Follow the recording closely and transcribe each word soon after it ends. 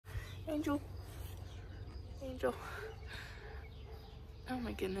Angel. Angel. Oh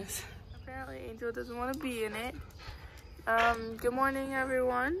my goodness. Apparently Angel doesn't want to be in it. Good morning,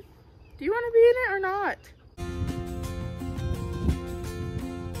 everyone. Do you want to be in it or not?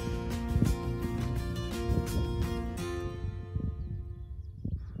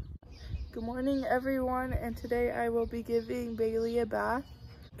 Good morning, everyone, and today I will be giving Bailey a bath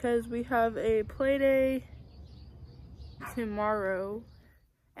because we have a play day tomorrow.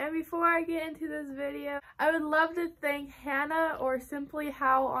 And before I get into this video, I would love to thank Hannah or Simply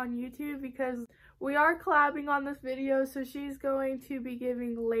How on YouTube because we are collabing on this video, so she's going to be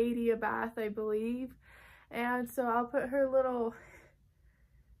giving Lady a bath, I believe. And so I'll put her little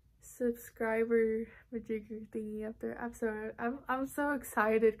subscriber majigger thingy up there. I'm so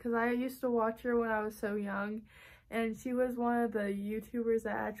excited because I used to watch her when I was so young, and she was one of the YouTubers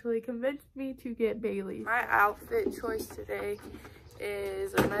that actually convinced me to get Bailey. My outfit choice today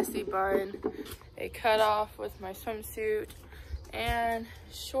is a messy bun, a cutoff with my swimsuit, and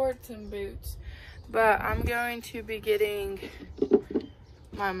shorts and boots. But I'm going to be getting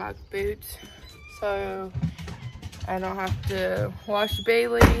my muck boots so I don't have to wash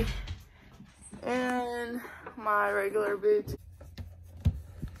Bailey, and my regular boots.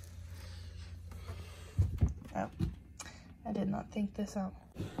 Oh, I did not think this out.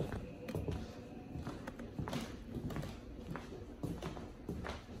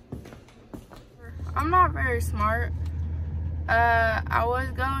 I'm not very smart. I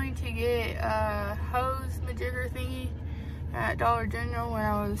was going to get a hose majigger thingy at Dollar General when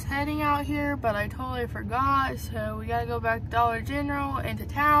I was heading out here, but I totally forgot, so we gotta go back to Dollar General into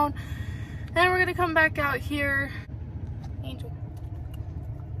town. Then we're gonna come back out here. Angel.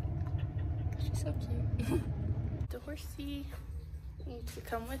 She's so cute. The horsey needs to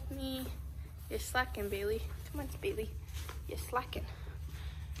come with me. You're slacking, Bailey. Come on, Bailey. You're slacking.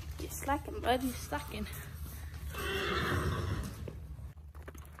 You're slacking, bud. You're slacking.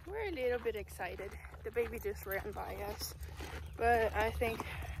 We're a little bit excited. The baby just ran by us, but I think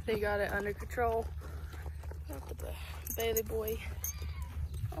they got it under control. Look at the Bailey boy.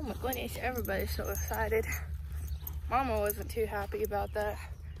 Oh my goodness, everybody's so excited. Mama wasn't too happy about that.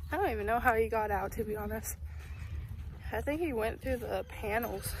 I don't even know how he got out, to be honest. I think he went through the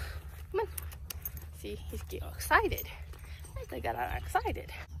panels. Come on. See, he's getting excited. I think they got out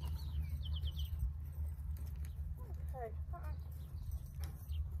excited. Okay,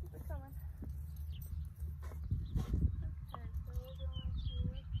 keep it coming. Okay, so we're going to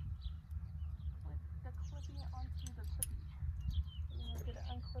put the clipping onto the clippy. We're going to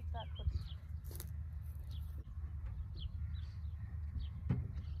unclip that clippy.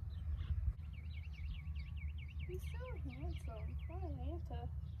 He's so handsome. What an Anta.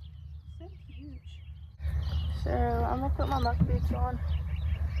 So huge. So I'm gonna put my muck boots on,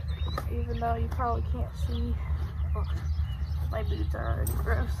 even though you probably can't see. Oh, my boots are already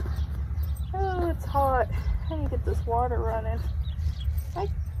gross. Oh, it's hot. I need to get this water running. I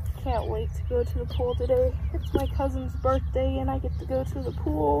can't wait to go to the pool today. It's my cousin's birthday and I get to go to the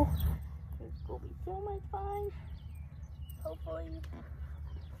pool. We'll be filming fine, hopefully.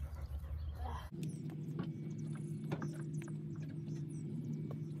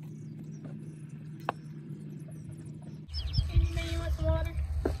 You want some water?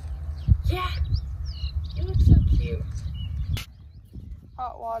 Yeah! You look so cute.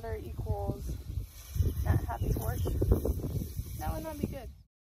 Hot water equals not having to work. That would not be good.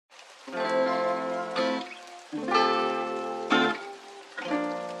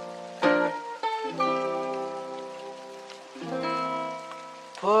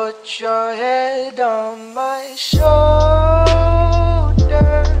 Put your head on my shoulder.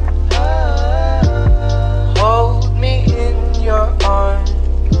 Hold me in your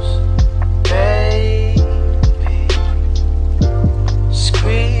arms, baby.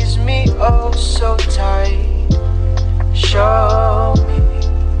 Squeeze me oh so tight. Show me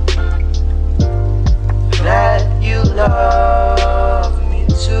that you love me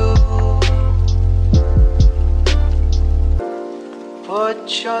too.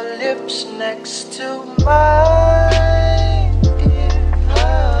 Put your lips next to mine, dear.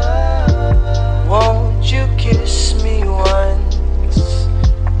 Won't you kiss me once,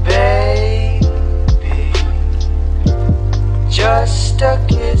 baby? Just a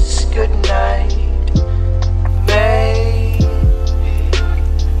kiss goodnight, maybe.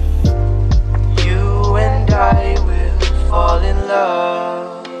 You and I will fall in love.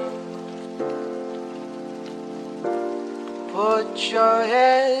 Put your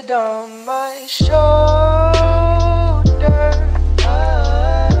head on my shoulder.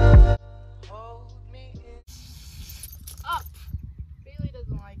 Up! Bailey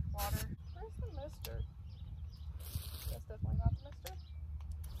doesn't like water. definitely not the mister.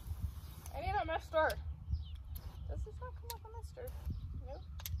 I need a mister. Does this not come with a mister? Nope.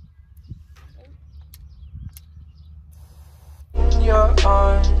 Nope. In your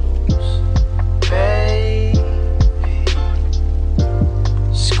arms, baby,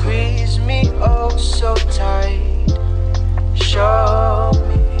 squeeze me oh so tight, show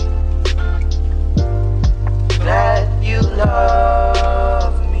me that you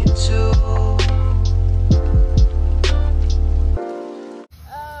love me too.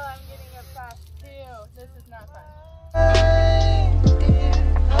 Oh, I'm getting up fast too. This is not fun.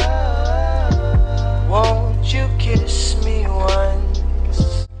 Won't you kiss me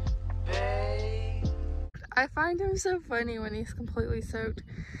once, babe? I find him so funny when he's completely soaked,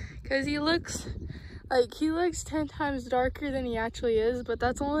 because he looks 10 times darker than he actually is, but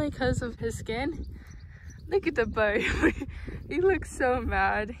that's only because of his skin. Look at the boy. He looks so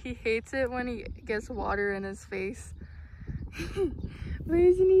mad. He hates it when he gets water in his face. But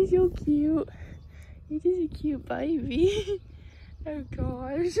isn't he so cute? He's just a cute baby. Oh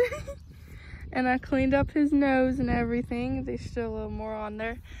gosh. And I cleaned up his nose and everything. There's still a little more on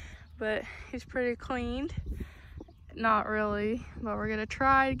there, but he's pretty cleaned. Not really, but we're gonna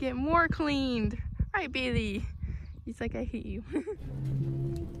try to get more cleaned. Right, Bailey? He's like, I hate you.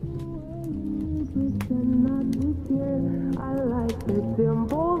 I like the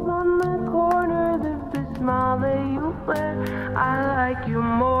dimples on the corners of the smile that you wear. I like you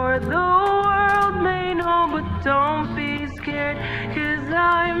more. The world may know, but don't be scared, 'cause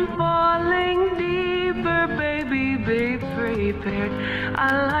I'm falling deeper, baby, be prepared.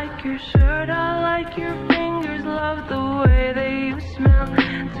 I like your shirt, I like your fingers, love the way that you smell.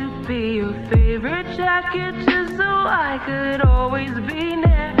 To be your favorite jacket, just so I could always be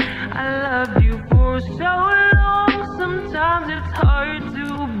near. I loved you for so long, sometimes it's hard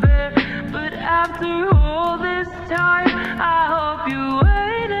to bear, but after all this time, I hope you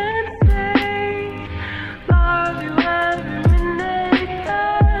wait and stay. Love you every minute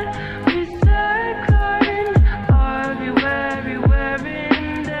that we second. Love you everywhere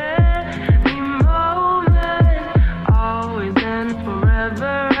in every moment, always and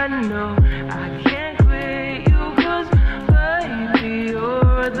forever. I know I can't quit you, 'cause baby,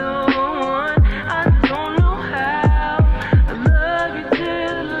 you're the one. I don't know how. I love you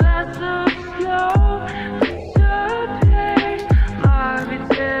till the last of slow disappears. Love you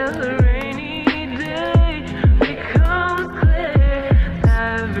till the rainy day becomes clear.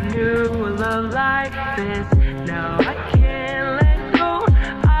 Never knew a love like this. Now I can't let go.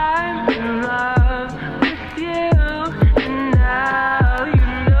 I'm in love with you, and now you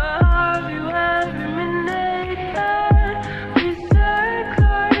love you every minute that we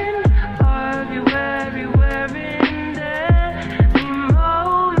second. Love you everywhere in every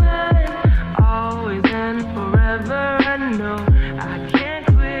moment, always and forever. I know I can't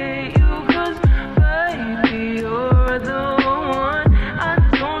quit you, 'cause baby, you're the one. I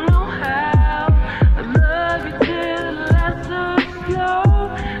don't know how. I love you till the last of slow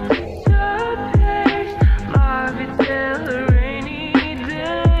disappears. Love you till the rainy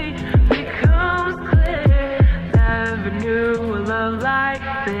day becomes clear. Never knew a love like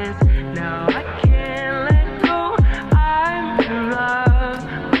this. Now I can't let go. I'm in love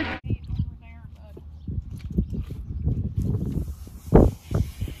with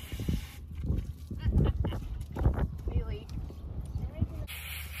Bailey.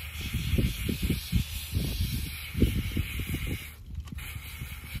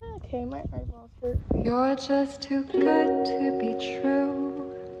 Okay, my eyeballs hurt. You're just too good to be true.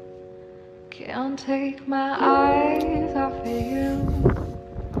 Can't take my eyes off of you.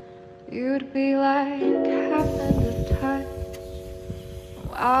 You'd be like heaven to touch.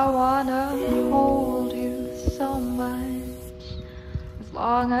 I wanna hold you so much. As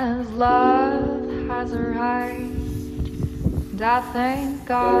long as love has arrived, and I thank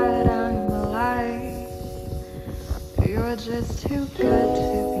God I'm alive. You're just too good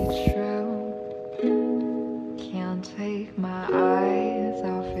to be true. Can't take my eyes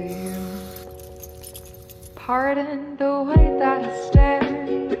off of you. Pardon the way that I stare.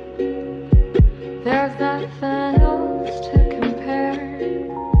 There's nothing else to compare.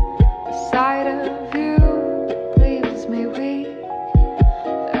 The sight of you leaves me weak.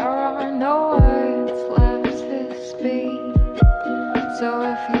 There are no words left to speak. So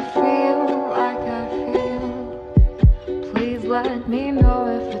if you feel like I feel, please let me know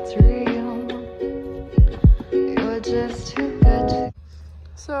if it's real. You're just too good to.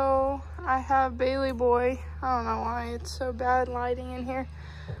 So I have Bailey Boy. I don't know why it's so bad lighting in here,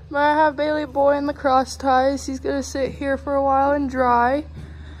 but I have Bailey Boy in the cross ties. He's gonna sit here for a while and dry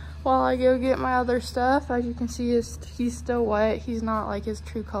while I go get my other stuff. As you can see, he's still wet. He's not like his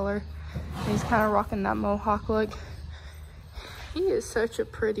true color. He's kind of rocking that mohawk look. He is such a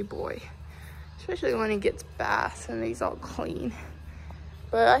pretty boy, especially when he gets baths and he's all clean.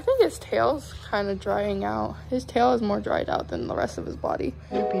 But I think his tail's kind of drying out. His tail is more dried out than the rest of his body.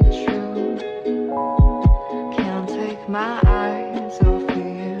 To be true, can't take my eyes off of you.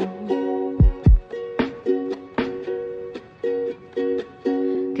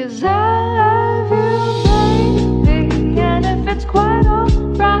 'Cause I love you, baby, and if it's quite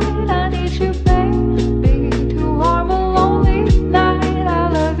alright, I need you, baby, to warm a lonely night. I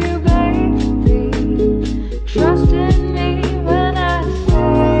love you, baby, trust in me when I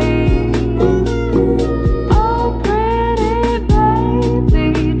say, oh pretty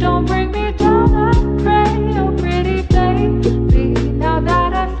baby, don't bring me down, I pray. Oh pretty baby, now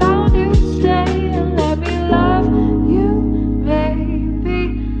that I found you, stay and let me love you, baby,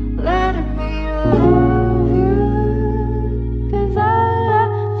 let me love you. 'Cause I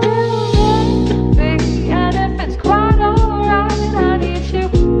love you, baby, and if it's quite alright, I need you,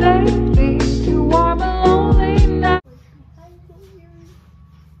 baby, to warm a lonely night.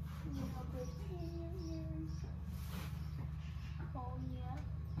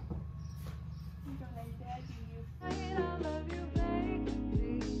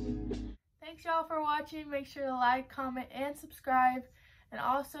 Thanks y'all for watching. Make sure to like, comment, and subscribe. And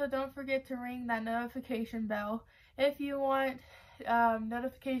also don't forget to ring that notification bell if you want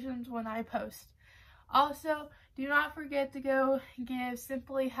notifications when I post. Also, do not forget to go give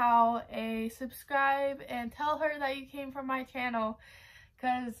Simply How a subscribe and tell her that you came from my channel,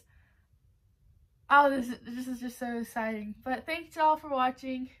 because this is just so exciting. But thanks y'all for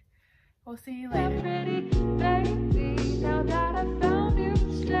watching. We'll see you later. Pretty baby, now that I found